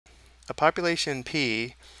A population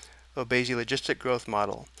P obeys the logistic growth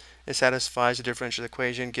model. It satisfies the differential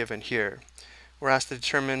equation given here. We're asked to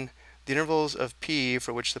determine the intervals of P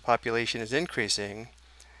for which the population is increasing,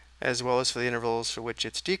 as well as for the intervals for which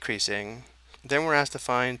it's decreasing. Then we're asked to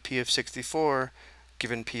find P of 64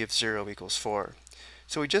 given P of 0 equals 4.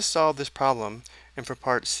 So we just solved this problem, and for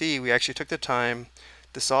part C we actually took the time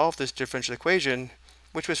to solve this differential equation,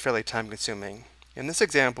 which was fairly time consuming. In this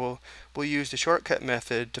example, we'll use the shortcut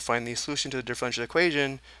method to find the solution to the differential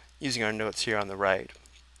equation using our notes here on the right.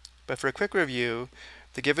 But for a quick review,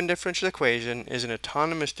 the given differential equation is an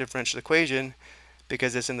autonomous differential equation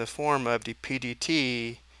because it's in the form of dp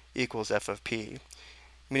dt equals f of p,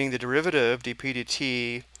 meaning the derivative dp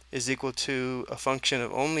dt is equal to a function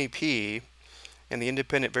of only p, and the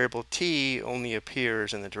independent variable t only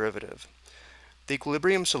appears in the derivative. The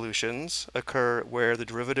equilibrium solutions occur where the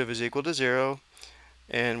derivative is equal to 0,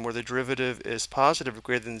 and where the derivative is positive or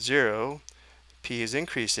greater than 0, p is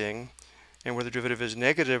increasing, and where the derivative is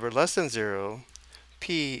negative or less than 0,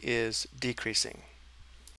 p is decreasing.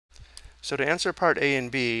 So to answer part A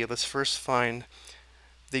and B, let's first find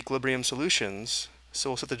the equilibrium solutions. So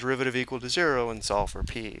we'll set the derivative equal to 0 and solve for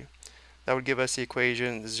p. That would give us the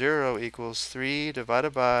equation 0 equals 3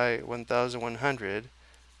 divided by 1100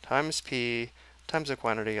 times p times the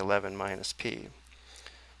quantity 11 minus p.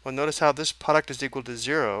 Well, notice how this product is equal to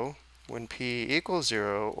 0 when p equals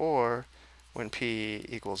 0 or when p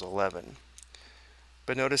equals 11.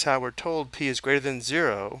 But notice how we're told p is greater than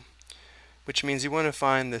 0, which means you want to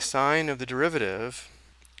find the sign of the derivative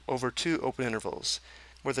over two open intervals,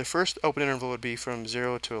 where the first open interval would be from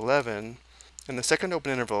 0 to 11, and the second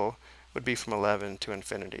open interval would be from 11 to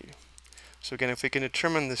infinity. So again, if we can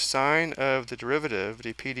determine the sign of the derivative,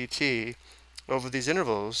 dp dt, over these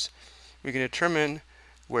intervals, we can determine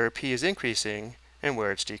where p is increasing and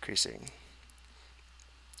where it's decreasing.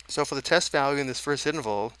 So for the test value in this first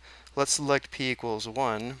interval, let's select p equals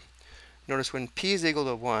 1. Notice when p is equal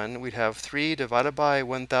to 1, we'd have 3 divided by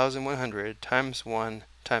 1100 times 1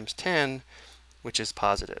 times 10, which is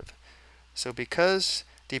positive. So because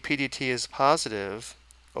dp dt is positive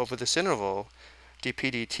over this interval,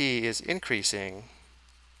 dp dt is increasing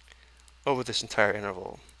over this entire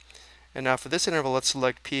interval. And now for this interval, let's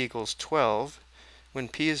select p equals 12. When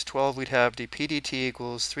p is 12, we'd have dp dt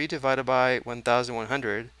equals 3 divided by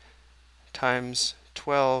 1100 times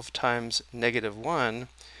 12 times negative 1,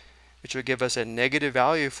 which would give us a negative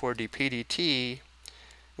value for dp dt,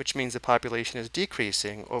 which means the population is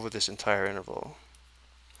decreasing over this entire interval.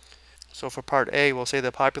 So for part A, we'll say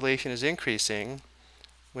the population is increasing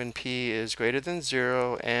when p is greater than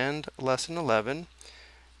 0 and less than 11,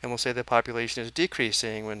 and we'll say the population is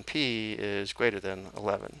decreasing when p is greater than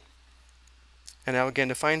 11. And now again,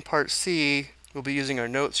 to find part C, we'll be using our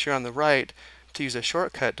notes here on the right to use a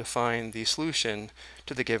shortcut to find the solution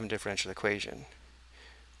to the given differential equation.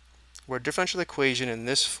 Where a differential equation in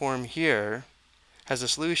this form here has a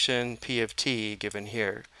solution p of t given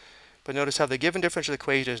here. But notice how the given differential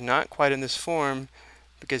equation is not quite in this form,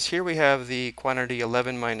 because here we have the quantity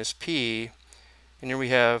 11 minus p, and here we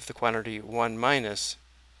have the quantity 1 minus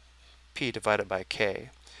p divided by k.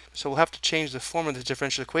 So we'll have to change the form of this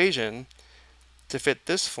differential equation to fit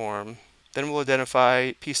this form. Then we'll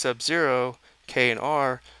identify p sub 0, k, and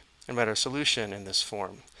r, and write our solution in this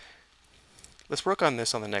form. Let's work on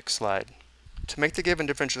this on the next slide. To make the given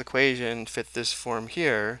differential equation fit this form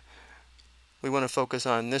here, we want to focus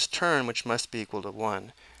on this term, which must be equal to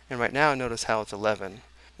 1. And right now, notice how it's 11.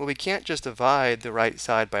 Well, we can't just divide the right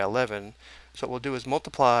side by 11, so what we'll do is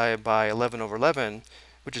multiply by 11 over 11,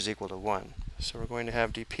 which is equal to 1. So we're going to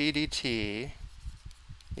have dp dt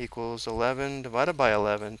equals 11 divided by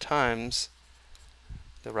 11 times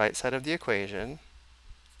the right side of the equation.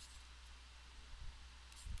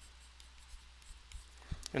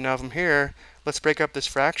 And now from here, let's break up this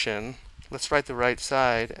fraction. Let's write the right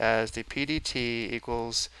side as dp dt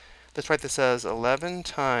equals, let's write this as 11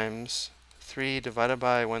 times 3 divided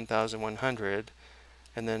by 1100,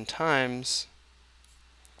 and then times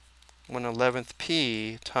 1/11th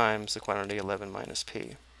p times the quantity 11 minus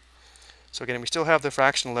p. So again, we still have the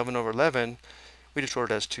fraction 11 over 11, we just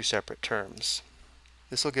wrote it as two separate terms.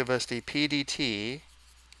 This will give us dp dt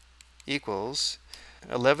equals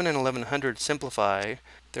 11 and 1100 simplify.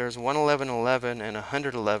 There's 11111 and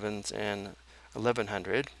 111s and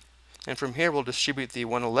 1100. And from here we'll distribute the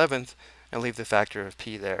 1/11th and leave the factor of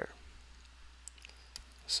p there.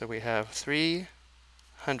 So we have 3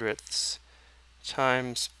 hundredths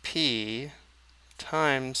times p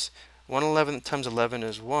times 1/11 times 11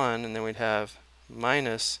 is 1, and then we'd have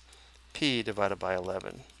minus p divided by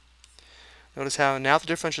 11. Notice how now the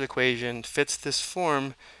differential equation fits this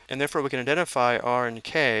form, and therefore we can identify R and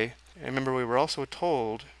K. And remember, we were also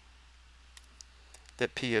told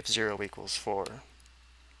that P of 0 equals 4.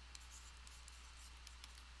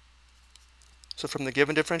 So from the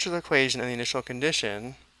given differential equation and the initial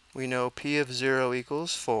condition, we know P of 0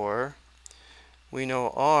 equals 4. We know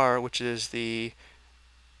R, which is the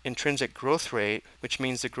intrinsic growth rate, which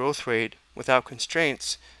means the growth rate without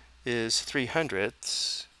constraints is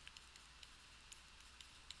 3/100ths.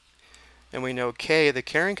 And we know K, the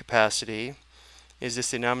carrying capacity, is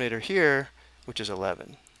this denominator here, which is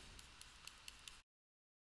 11.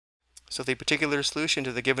 So the particular solution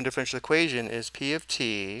to the given differential equation is P of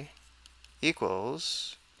t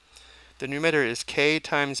equals, the numerator is K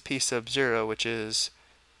times P sub 0, which is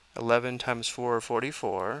 11 times 4,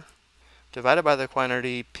 44, divided by the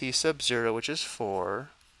quantity P sub 0, which is 4,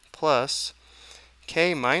 plus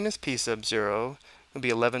K minus P sub 0 would be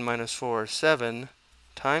 11 minus 4, 7,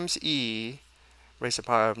 times E raised to the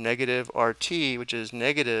power of negative RT, which is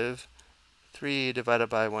negative 3 divided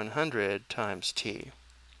by 100 times T.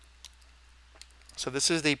 So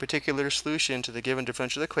this is the particular solution to the given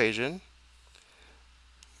differential equation.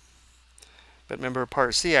 But remember,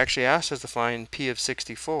 part C actually asks us to find P of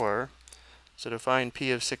 64. So to find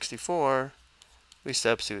P of 64, we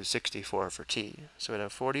substitute 64 for T. So we'd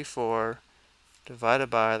have 44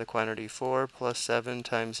 divided by the quantity 4 plus 7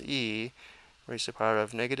 times E raised to the power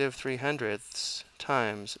of negative 3/100ths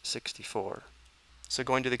times 64. So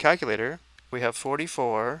going to the calculator, we have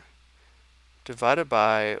 44 divided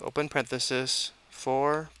by, open parenthesis,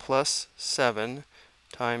 4 plus 7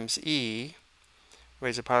 times E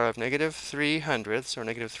raised to the power of negative 3/100ths, or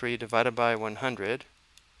negative 3 divided by 100,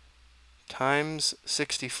 times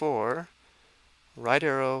 64, right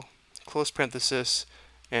arrow, close parenthesis,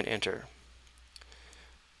 and enter.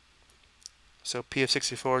 So P of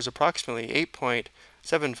 64 is approximately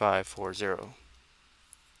 8.7540.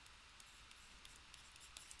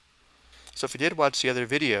 So if you did watch the other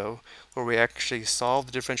video where we actually solved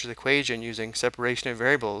the differential equation using separation of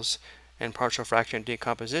variables and partial fraction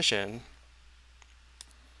decomposition,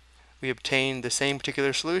 we obtained the same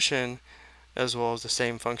particular solution as well as the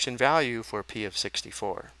same function value for P of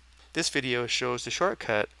 64. This video shows the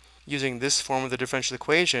shortcut using this form of the differential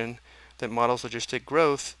equation that models logistic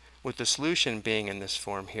growth, with the solution being in this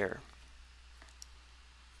form here.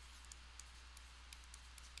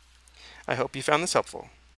 I hope you found this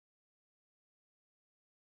helpful.